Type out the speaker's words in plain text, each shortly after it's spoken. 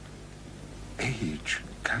age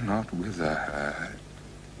cannot wither her,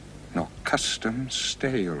 nor custom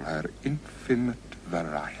stale her infinite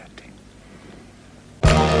variety.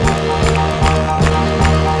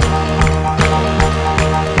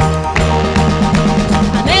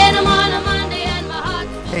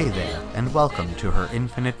 Hey there, and welcome to Her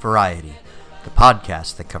Infinite Variety, the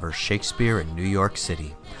podcast that covers Shakespeare in New York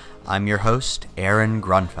City. I'm your host, Aaron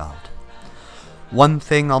Grunfeld. One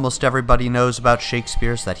thing almost everybody knows about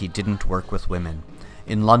Shakespeare is that he didn't work with women.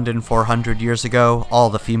 In London 400 years ago, all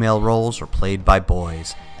the female roles were played by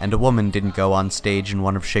boys, and a woman didn't go on stage in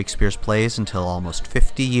one of Shakespeare's plays until almost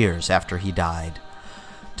 50 years after he died.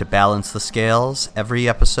 To balance the scales, every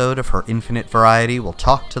episode of Her Infinite Variety will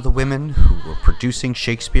talk to the women who were producing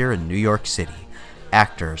Shakespeare in New York City.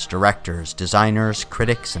 Actors, directors, designers,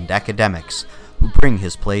 critics, and academics who bring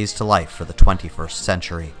his plays to life for the 21st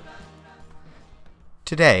century.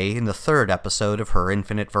 Today, in the third episode of Her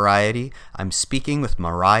Infinite Variety, I'm speaking with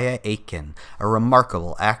Mariah Aitken, a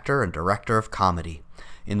remarkable actor and director of comedy.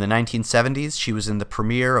 In the 1970s, she was in the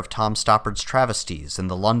premiere of Tom Stoppard's Travesties and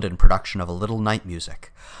the London production of A Little Night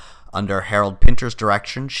Music. Under Harold Pinter's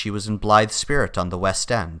direction, she was in Blithe Spirit on the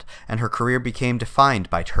West End, and her career became defined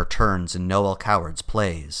by her turns in Noel Coward's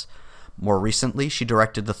plays. More recently, she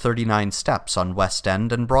directed The 39 Steps on West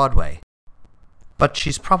End and Broadway. But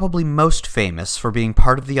she's probably most famous for being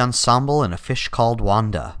part of the ensemble in A Fish Called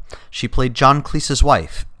Wanda. She played John Cleese's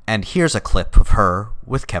wife, and here's a clip of her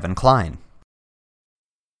with Kevin Kline.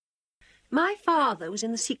 My father was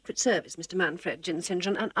in the Secret Service, Mr. Manfred St.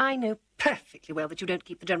 and I know perfectly well that you don't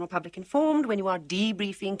keep the general public informed when you are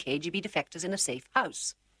debriefing KGB defectors in a safe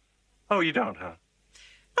house. Oh, you don't, huh?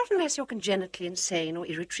 Not unless you're congenitally insane or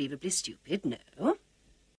irretrievably stupid, no.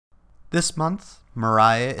 This month,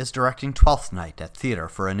 Mariah is directing Twelfth Night at Theatre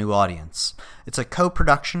for a New Audience. It's a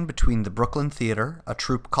co-production between the Brooklyn Theatre, a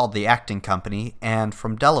troupe called the Acting Company, and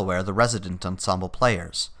from Delaware, the Resident Ensemble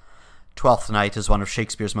Players. Twelfth Night is one of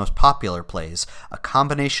Shakespeare's most popular plays, a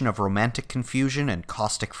combination of romantic confusion and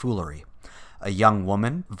caustic foolery. A young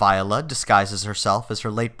woman, Viola, disguises herself as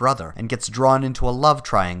her late brother and gets drawn into a love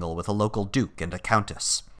triangle with a local duke and a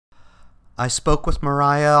countess. I spoke with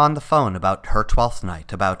Mariah on the phone about her Twelfth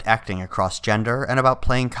Night, about acting across gender, and about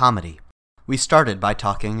playing comedy. We started by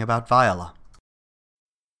talking about Viola.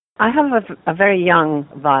 I have a very young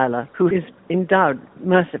Viola who is endowed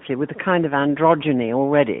mercifully with a kind of androgyny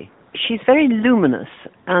already. She's very luminous,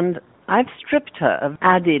 and I've stripped her of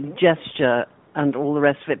added gesture and all the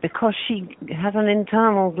rest of it because she has an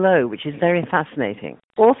internal glow which is very fascinating.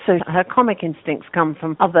 Also, her comic instincts come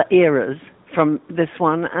from other eras from this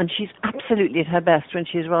one, and she's absolutely at her best when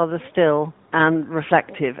she's rather still and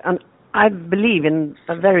reflective. And I believe in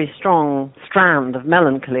a very strong strand of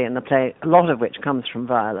melancholy in the play, a lot of which comes from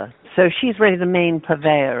Viola. So she's really the main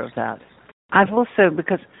purveyor of that. I've also,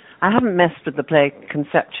 because I haven't messed with the play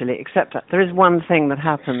conceptually, except that there is one thing that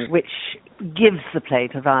happens which gives the play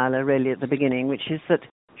to Viola really at the beginning, which is that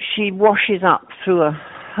she washes up through a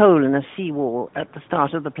hole in a seawall at the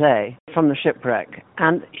start of the play from the shipwreck,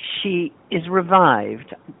 and she is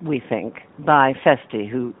revived, we think, by Feste,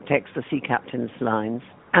 who takes the sea captain's lines.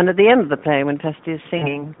 And at the end of the play, when Feste is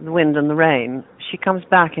singing The Wind and the Rain, she comes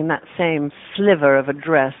back in that same sliver of a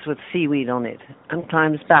dress with seaweed on it and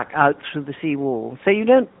climbs back out through the seawall. So you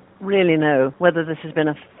don't really know whether this has been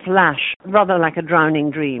a flash, rather like a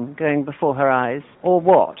drowning dream going before her eyes, or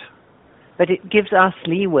what. But it gives us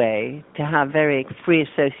leeway to have very free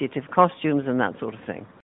associative costumes and that sort of thing.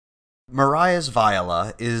 Mariah's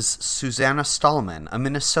Viola is Susanna Stallman, a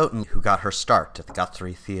Minnesotan who got her start at the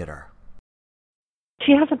Guthrie Theatre.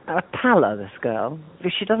 She has a pallor, this girl,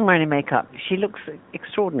 because she doesn't wear any makeup. She looks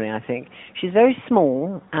extraordinary, I think. She's very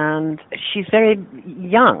small, and she's very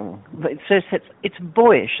young, so it's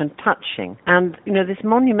boyish and touching. And, you know, this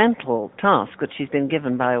monumental task that she's been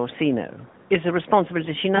given by Orsino is a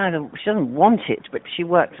responsibility she doesn't want it, but she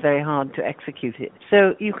works very hard to execute it.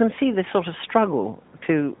 So you can see this sort of struggle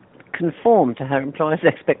to conform to her employer's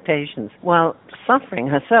expectations while suffering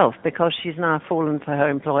herself because she's now fallen for her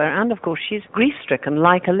employer, and of course she's grief-stricken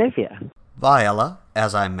like Olivia. Viola,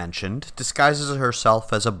 as I mentioned, disguises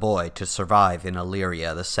herself as a boy to survive in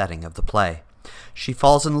Illyria, the setting of the play. She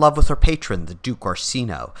falls in love with her patron, the Duke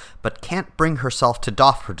Orsino, but can't bring herself to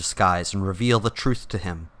doff her disguise and reveal the truth to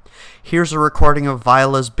him. Here's a recording of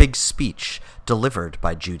Viola's big speech, delivered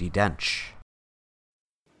by Judi Dench.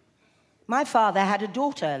 My father had a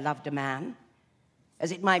daughter, loved a man,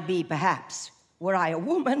 as it might be, perhaps, were I a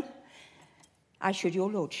woman, I should your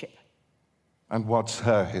lordship. And what's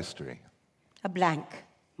her history? A blank,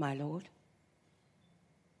 my lord.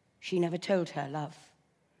 She never told her love.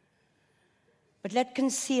 but let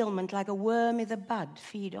concealment like a worm i' the bud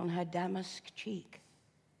feed on her damask cheek.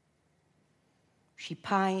 She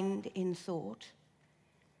pined in thought,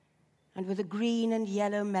 and with a green and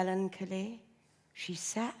yellow melancholy, she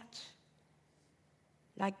sat,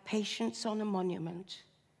 like patience on a monument,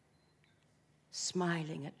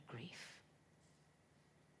 smiling at grief.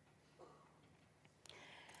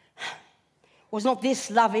 Was not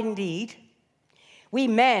this love indeed? We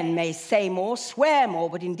men may say more, swear more,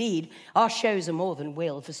 but indeed our shows are more than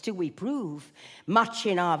will, for still we prove much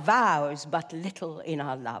in our vows, but little in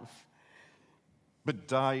our love. But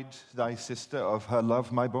died thy sister of her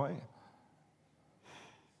love, my boy?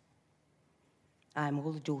 I am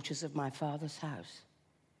all the daughters of my father's house,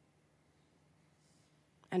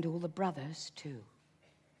 and all the brothers too,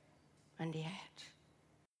 and yet...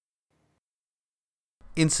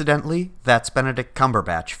 Incidentally, that's Benedict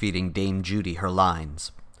Cumberbatch feeding Dame Judy her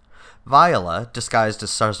lines. Viola, disguised as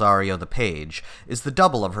Cesario the Page, is the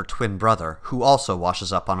double of her twin brother, who also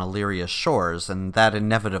washes up on Illyria's shores, and that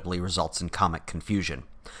inevitably results in comic confusion.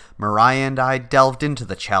 Mariah and I delved into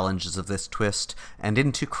the challenges of this twist and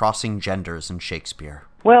into crossing genders in Shakespeare.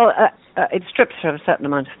 Well, it strips her of a certain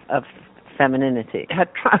amount of femininity. Her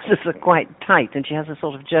trousers are quite tight and she has a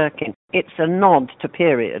sort of jerkin. It's a nod to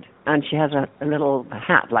period, and she has a little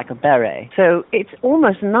hat like a beret. So it's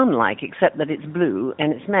almost nun-like, except that it's blue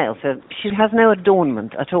and it's male, so she has no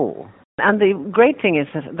adornment at all. And the great thing is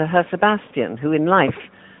that her Sebastian, who in life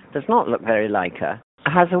does not look very like her,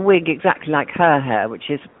 has a wig exactly like her hair, which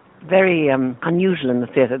is very unusual in the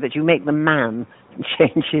theatre, that you make the man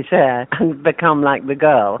change his hair and become like the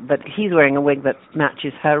girl. But he's wearing a wig that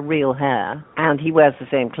matches her real hair, and he wears the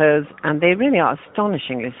same clothes, and they really are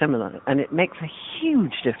astonishingly similar, and it makes a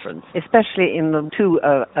huge difference, especially in the two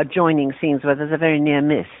adjoining scenes where there's a very near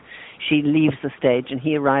miss. She leaves the stage and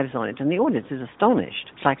he arrives on it, and the audience is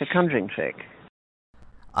astonished. It's like a conjuring trick.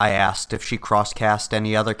 I asked if she cross-cast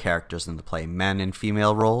any other characters in the play, men in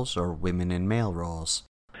female roles or women in male roles.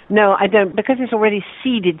 No, I don't, because it's already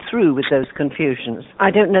seeded through with those confusions.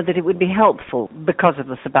 I don't know that it would be helpful because of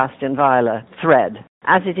the Sebastian Viola thread.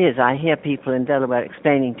 As it is, I hear people in Delaware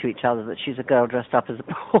explaining to each other that she's a girl dressed up as a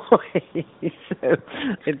boy.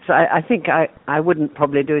 So I think I wouldn't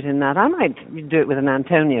probably do it in that. I might do it with an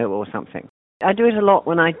Antonio or something. I do it a lot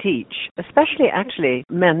when I teach, especially actually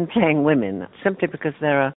men playing women, simply because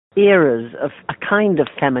there are eras of a kind of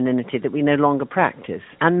femininity that we no longer practice.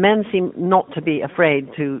 And men seem not to be afraid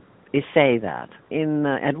to essay that. In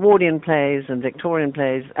Edwardian plays and Victorian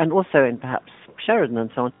plays, and also in perhaps Sheridan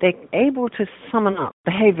and so on, they're able to summon up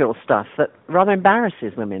behavioral stuff that rather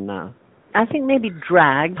embarrasses women now. I think maybe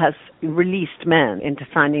drag has released men into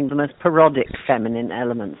finding the most parodic feminine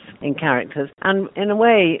elements in characters. And in a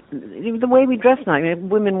way, the way we dress now,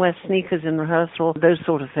 women wear sneakers in rehearsal, those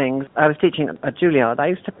sort of things. I was teaching at Juilliard. I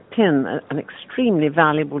used to pin an extremely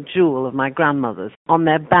valuable jewel of my grandmother's on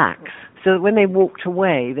their backs, so that when they walked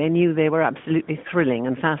away, they knew they were absolutely thrilling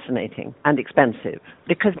and fascinating and expensive,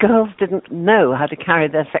 because girls didn't know how to carry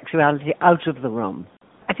their sexuality out of the room.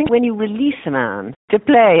 I think when you release a man to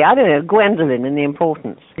play, I don't know, Gwendolen in The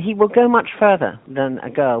Importance, he will go much further than a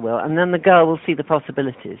girl will, and then the girl will see the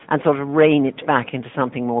possibilities and sort of rein it back into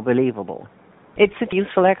something more believable. It's a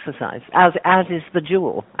useful exercise, as is the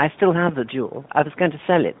jewel. I still have the jewel. I was going to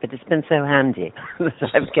sell it, but it's been so handy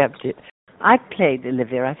that I've kept it. I've played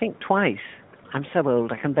Olivia, I think, twice. I'm so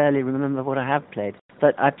old, I can barely remember what I have played.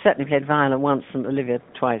 But I've certainly played Viola once and Olivia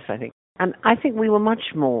twice, I think. And I think we were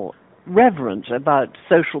much more reverent about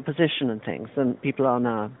social position and things than people are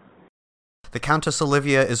now. The Countess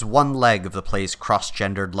Olivia is one leg of the play's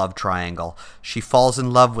cross-gendered love triangle. She falls in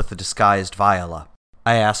love with the disguised Viola.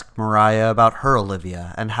 I asked Mariah about her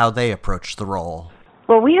Olivia and how they approached the role.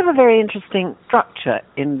 Well, we have a very interesting structure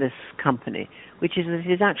in this company, which is that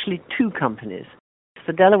it is actually two companies.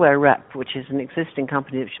 The Delaware Rep, which is an existing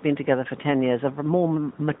company which has been together for 10 years, of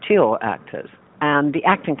more mature actors, and the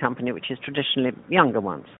acting company, which is traditionally younger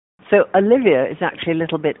ones. So Olivia is actually a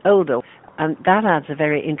little bit older, and that adds a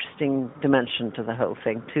very interesting dimension to the whole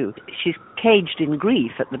thing, too. She's caged in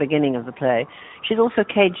grief at the beginning of the play. She's also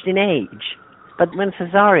caged in age. But when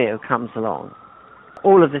Cesario comes along,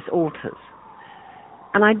 all of this alters.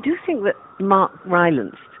 And I do think that Mark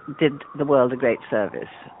Rylance did the world a great service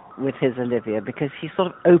with his Olivia, because he sort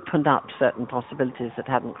of opened up certain possibilities that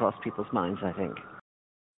hadn't crossed people's minds, I think.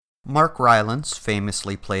 Mark Rylance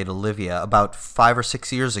famously played Olivia about 5 or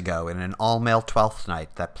 6 years ago in an all-male Twelfth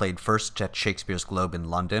Night that played first at Shakespeare's Globe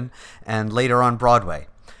in London and later on Broadway.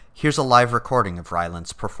 Here's a live recording of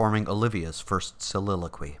Rylance performing Olivia's first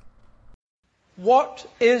soliloquy. What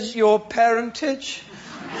is your parentage?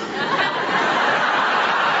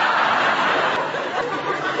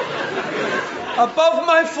 Above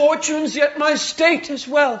my fortunes, yet my state is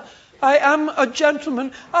well. I am a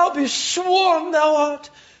gentleman. I'll be sworn thou art.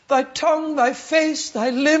 Thy tongue, thy face, thy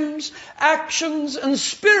limbs, actions, and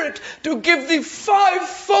spirit do give thee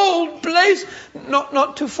fivefold blaze.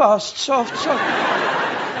 Not too fast, soft.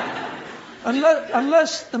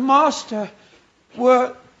 Unless the master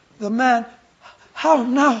were the man. How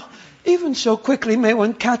now? Even so quickly may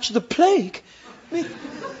one catch the plague.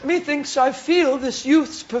 Methinks I feel this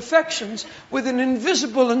youth's perfections with an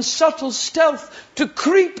invisible and subtle stealth to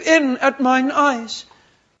creep in at mine eyes.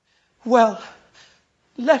 Well,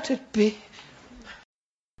 let it be.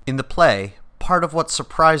 In the play, part of what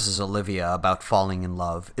surprises Olivia about falling in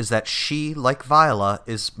love is that she, like Viola,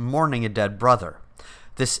 is mourning a dead brother.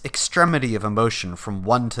 This extremity of emotion from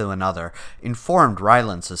one to another informed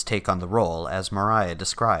Rylance's take on the role, as Maria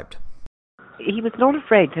described. He was not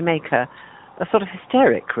afraid to make her a sort of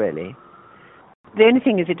hysteric, really. The only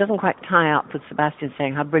thing is it doesn't quite tie up with Sebastian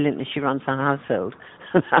saying how brilliantly she runs her household,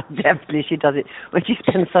 and how deftly she does it when she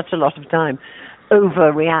spends such a lot of time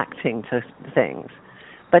overreacting to things.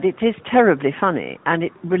 But it is terribly funny, and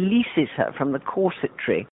it releases her from the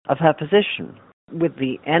corsetry of her position. With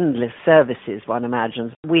the endless services, one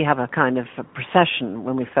imagines, we have a kind of a procession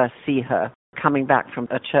when we first see her coming back from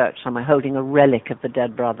a church somewhere holding a relic of the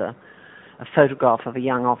dead brother, a photograph of a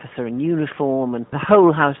young officer in uniform, and the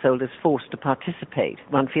whole household is forced to participate.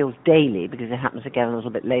 One feels daily, because it happens again a little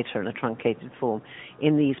bit later in a truncated form,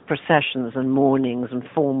 in these processions and mournings and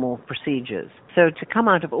formal procedures. So to come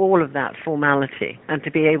out of all of that formality and to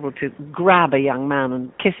be able to grab a young man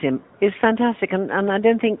and kiss him is fantastic, and I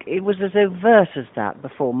don't think it was as overt as that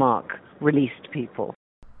before Mark released people.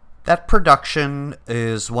 That production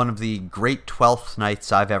is one of the great Twelfth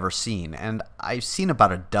Nights I've ever seen, and I've seen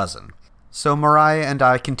about a dozen. So Maria and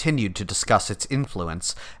I continued to discuss its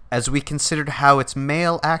influence as we considered how its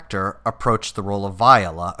male actor approached the role of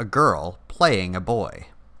Viola, a girl, playing a boy.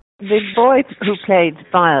 The boy who played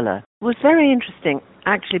Viola was very interesting,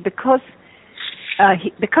 actually, because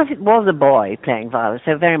it was a boy playing Viola,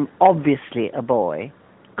 so very obviously a boy.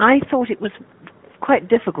 I thought it was quite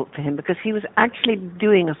difficult for him because he was actually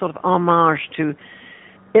doing a sort of homage to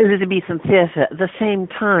Elizabethan theatre at the same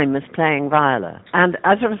time as playing Viola. And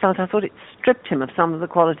as a result, I thought it stripped him of some of the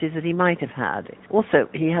qualities that he might have had. Also,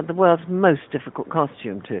 he had the world's most difficult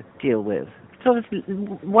costume to deal with. Sort of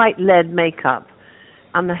white lead makeup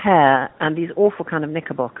and the hair and these awful kind of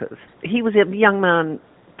knickerbockers. He was a young man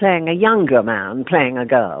playing a younger man playing a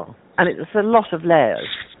girl. And it was a lot of layers.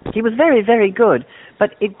 He was very, very good,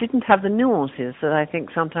 but it didn't have the nuances that I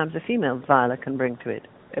think sometimes a female Viola can bring to it.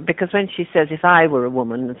 Because when she says, if I were a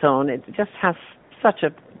woman, and so on, it just has such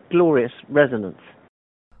a glorious resonance.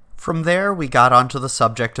 From there, we got onto the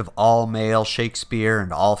subject of all-male Shakespeare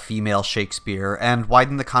and all-female Shakespeare, and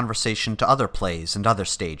widened the conversation to other plays and other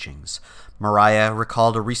stagings. Maria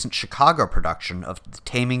recalled a recent Chicago production of The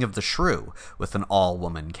Taming of the Shrew with an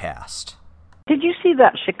all-woman cast. Did you see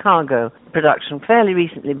that Chicago production fairly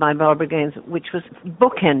recently by Barbara Gaines, which was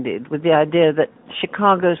bookended with the idea that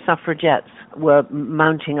Chicago suffragettes were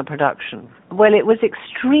mounting a production? Well, it was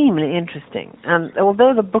extremely interesting, and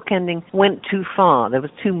although the bookending went too far, there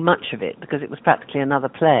was too much of it because it was practically another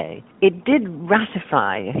play, it did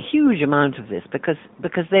ratify a huge amount of this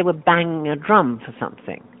because they were banging a drum for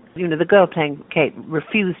something. You know, the girl playing Kate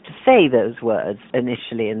refused to say those words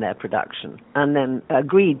initially in their production and then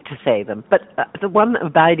agreed to say them. But the one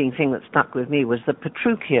abiding thing that stuck with me was that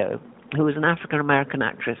Petruchio, who was an African-American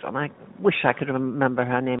actress, and I wish I could remember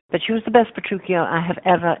her name, but she was the best Petruchio I have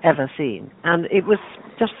ever seen. And it was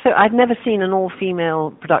just so, I'd never seen an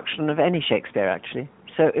all-female production of any Shakespeare, actually.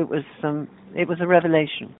 So it was a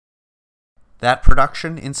revelation. That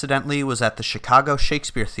production, incidentally, was at the Chicago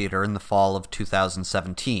Shakespeare Theater in the fall of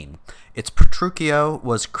 2017. Its Petruchio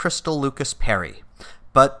was Crystal Lucas Perry.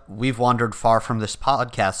 But we've wandered far from this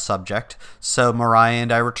podcast subject, so Maria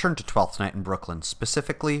and I returned to Twelfth Night in Brooklyn,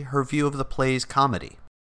 specifically her view of the play's comedy.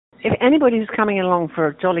 If anybody who's coming along for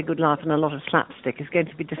a jolly good laugh and a lot of slapstick is going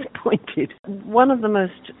to be disappointed, one of the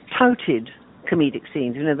most touted comedic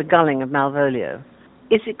scenes, you know, the gulling of Malvolio,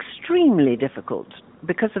 is extremely difficult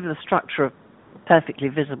because of the structure of perfectly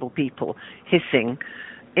visible people hissing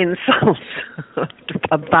insults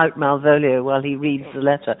about Malvolio while he reads the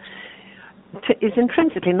letter. It's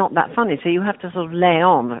intrinsically not that funny, so you have to sort of lay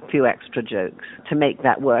on a few extra jokes to make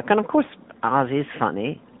that work. And of course, ours is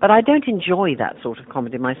funny, but I don't enjoy that sort of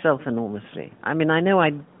comedy myself enormously. I mean, I know I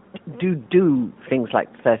do things like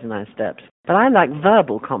 39 Steps, but I like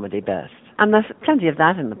verbal comedy best. And there's plenty of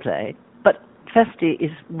that in the play, but Feste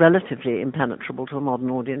is relatively impenetrable to a modern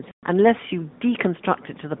audience unless you deconstruct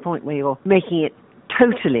it to the point where you're making it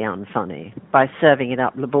totally unfunny by serving it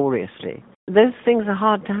up laboriously. Those things are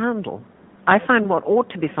hard to handle. I find what ought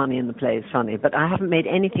to be funny in the play is funny, but I haven't made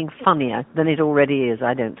anything funnier than it already is,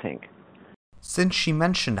 I don't think. Since she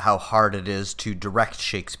mentioned how hard it is to direct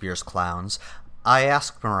Shakespeare's clowns, I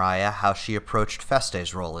asked Mariah how she approached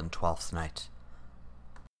Feste's role in Twelfth Night.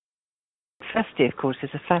 Feste, of course, is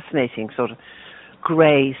a fascinating sort of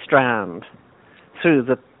grey strand through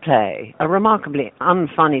the play. A remarkably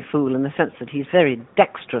unfunny fool in the sense that he's very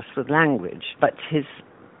dexterous with language, but his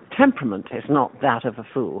temperament is not that of a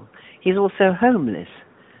fool. He's also homeless.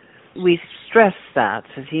 We stress that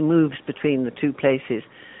as he moves between the two places,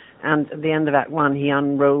 and at the end of Act 1 he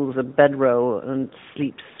unrolls a bedroll and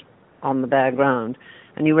sleeps on the bare ground,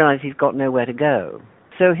 and you realize he's got nowhere to go.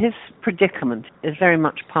 So his predicament is very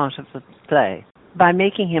much part of the play. By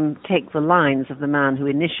making him take the lines of the man who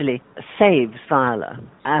initially saves Viola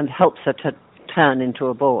and helps her to turn into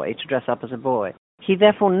a boy, to dress up as a boy, he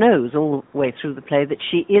therefore knows all the way through the play that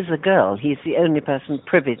she is a girl. He's the only person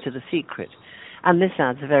privy to the secret. And this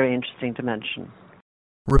adds a very interesting dimension.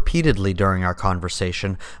 Repeatedly during our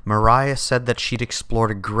conversation, Mariah said that she'd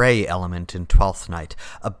explored a gray element in Twelfth Night,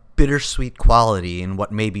 a bittersweet quality in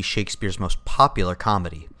what may be Shakespeare's most popular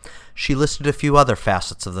comedy. She listed a few other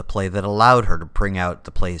facets of the play that allowed her to bring out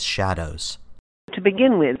the play's shadows. To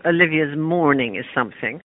begin with, Olivia's mourning is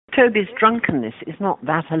something. Toby's drunkenness is not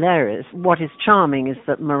that hilarious. What is charming is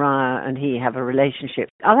that Mariah and he have a relationship.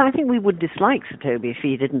 I think we would dislike Sir Toby if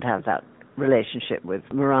he didn't have that relationship with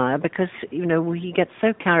Mariah, because, you know, he gets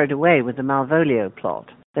so carried away with the Malvolio plot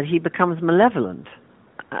that he becomes malevolent.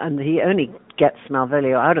 And he only gets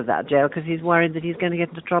Malvolio out of that jail because he's worried that he's going to get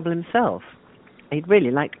into trouble himself. He'd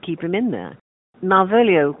really like to keep him in there.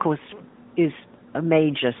 Malvolio, of course, is a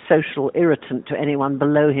major social irritant to anyone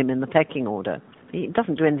below him in the pecking order. He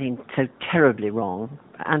doesn't do anything so terribly wrong,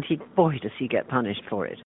 and boy, does he get punished for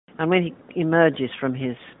it. And when he emerges from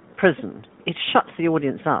his prison, it shuts the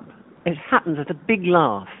audience up. It happens at a big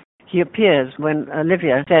laugh. He appears when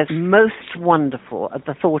Olivia says, "Most wonderful," at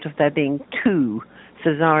the thought of there being two,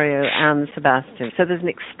 Cesario and Sebastian. So there's an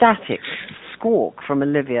ecstatic squawk from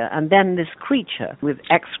Olivia, and then this creature with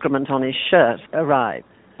excrement on his shirt arrives.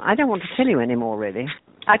 I don't want to tell you any more, really.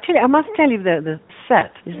 I must tell you, though, the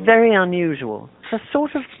set is very unusual. It's a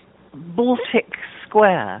sort of Baltic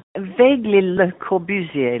square, vaguely Le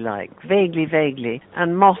Corbusier-like, vaguely,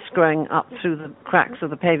 and moss growing up through the cracks of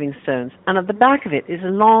the paving stones. And at the back of it is a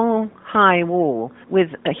long, high wall with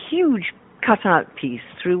a huge cut-out piece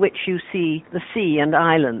through which you see the sea and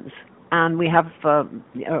islands. And we have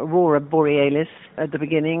Aurora Borealis at the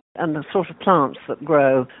beginning, and the sort of plants that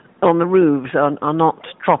grow on the roofs are not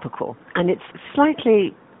tropical. And it's a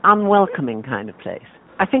slightly unwelcoming kind of place.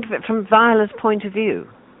 I think of it from Viola's point of view.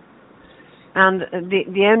 And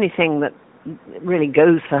the only thing that really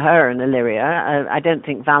goes for her in Illyria, I don't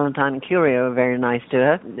think Valentine and Curio are very nice to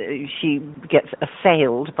her. She gets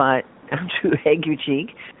assailed by Andrew Aguecheek.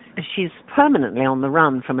 She's permanently on the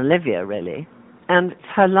run from Olivia, really. And it's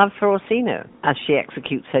her love for Orsino as she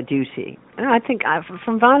executes her duty. And I think,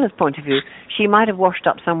 from Viola's point of view, she might have washed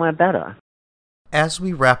up somewhere better. As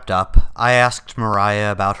we wrapped up, I asked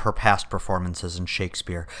Mariah about her past performances in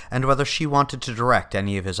Shakespeare, and whether she wanted to direct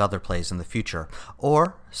any of his other plays in the future,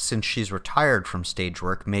 or, since she's retired from stage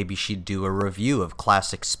work, maybe she'd do a review of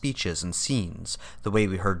classic speeches and scenes, the way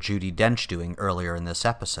we heard Judi Dench doing earlier in this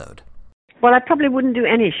episode. Well, I probably wouldn't do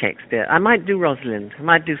any Shakespeare. I might do Rosalind. I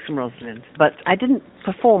might do some Rosalind. But I didn't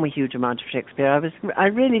perform a huge amount of Shakespeare. I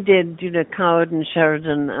really did, Coward and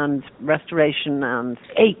Sheridan and Restoration and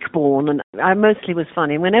Acheborn, and I mostly was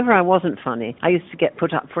funny. Whenever I wasn't funny, I used to get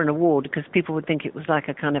put up for an award because people would think it was like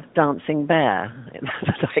a kind of dancing bear,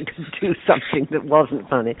 that I could do something that wasn't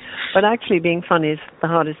funny. But actually being funny is the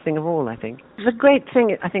hardest thing of all, I think. The great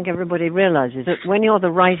thing I think everybody realizes that when you're the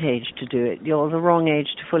right age to do it, you're the wrong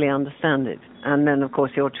age to fully understand it. And then, of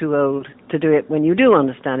course, you're too old to do it when you do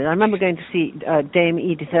understand it. I remember going to see Dame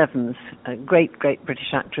Edith Evans, a great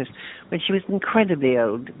British actress, when she was incredibly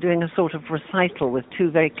old, doing a sort of recital with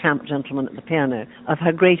two very camp gentlemen at the piano of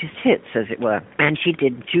her greatest hits, as it were. And she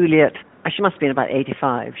did Juliet. She must have been about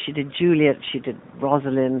 85. She did Juliet, she did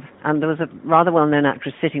Rosalind, and there was a rather well-known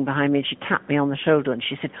actress sitting behind me, and she tapped me on the shoulder and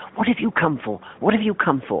she said, "What have you come for? What have you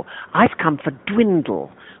come for?" "I've come for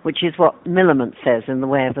Dwindle," which is what Millamant says in The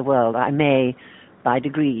Way of the World. I may, by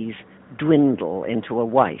degrees, dwindle into a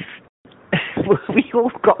wife. We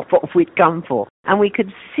all got what we'd come for. And we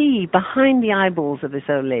could see behind the eyeballs of this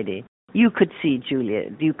old lady. You could see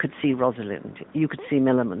Juliet, you could see Rosalind, you could see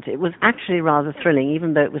Millamant. It was actually rather thrilling,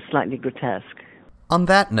 even though it was slightly grotesque. On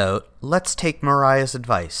that note, let's take Mariah's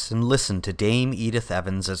advice and listen to Dame Edith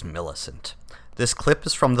Evans as Millicent. This clip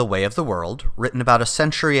is from The Way of the World, written about a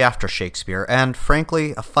century after Shakespeare, and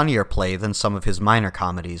frankly, a funnier play than some of his minor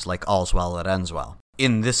comedies like All's Well That Ends Well.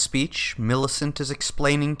 In this speech, Millicent is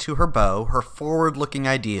explaining to her beau her forward-looking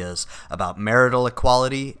ideas about marital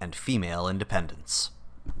equality and female independence.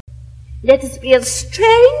 Let us be as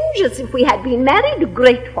strange as if we had been married a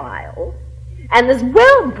great while, and as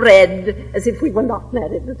well-bred as if we were not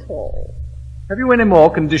married at all. Have you any more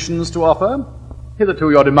conditions to offer? Hitherto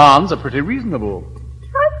your demands are pretty reasonable.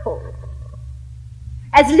 Trifle.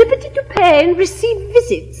 As liberty to pay and receive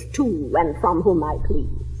visits to and from whom I please.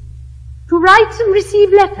 To write and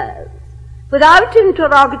receive letters, without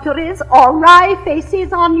interrogatories or wry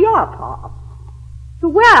faces on your part. To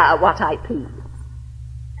wear what I please.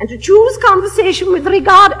 And to choose conversation with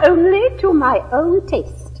regard only to my own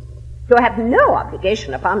taste. To have no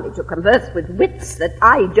obligation upon me to converse with wits that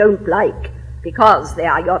I don't like because they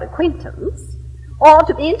are your acquaintance, or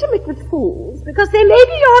to be intimate with fools because they may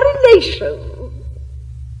be your relations.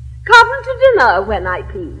 Come to dinner when I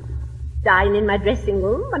please. Dine in my dressing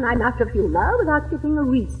room when I'm out of humour without giving a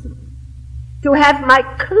reason. To have my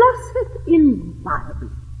closet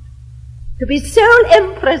inviolate. To be sole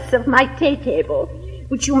empress of my tea table,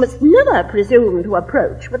 which you must never presume to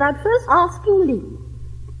approach without first asking leave.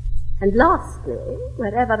 And lastly,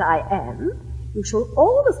 wherever I am, you shall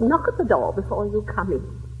always knock at the door before you come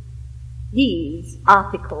in. These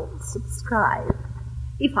articles subscribed.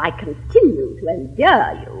 If I continue to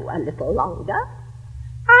endure you a little longer,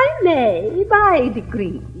 I may, by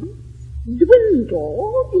degrees,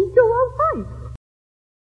 dwindle into a wife.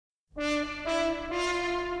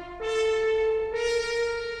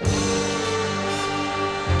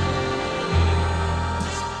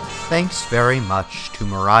 Thanks very much to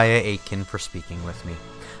Mariah Aitken for speaking with me.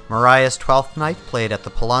 Mariah's 12th Night played at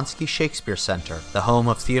the Polanski Shakespeare Center, the home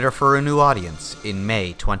of Theatre for a New Audience, in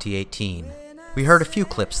May 2018. We heard a few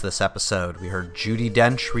clips this episode. We heard Judi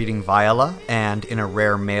Dench reading Viola, and in a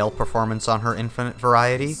rare male performance on her Infinite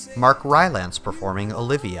Variety, Mark Rylance performing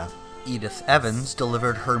Olivia. Edith Evans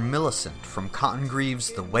delivered her Millicent from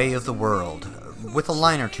Cottingreave's The Way of the World, with a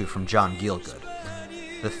line or two from John Gielgud.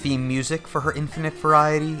 The theme music for her Infinite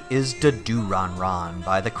Variety is Da Do Ron Ron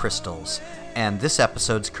by the Crystals, and this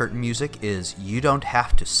episode's curtain music is You Don't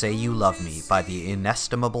Have to Say You Love Me by the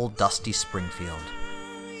inestimable Dusty Springfield.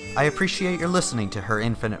 I appreciate your listening to Her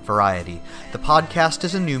Infinite Variety. The podcast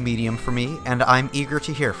is a new medium for me, and I'm eager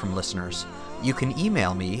to hear from listeners. You can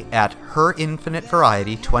email me at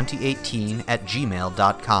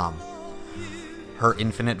herinfinitevariety2018@gmail.com. Her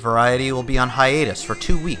Infinite Variety will be on hiatus for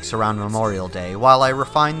 2 weeks around Memorial Day while I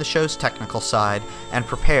refine the show's technical side and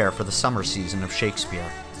prepare for the summer season of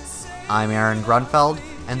Shakespeare. I'm Aaron Grunfeld,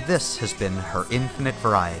 and this has been Her Infinite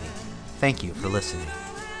Variety. Thank you for listening.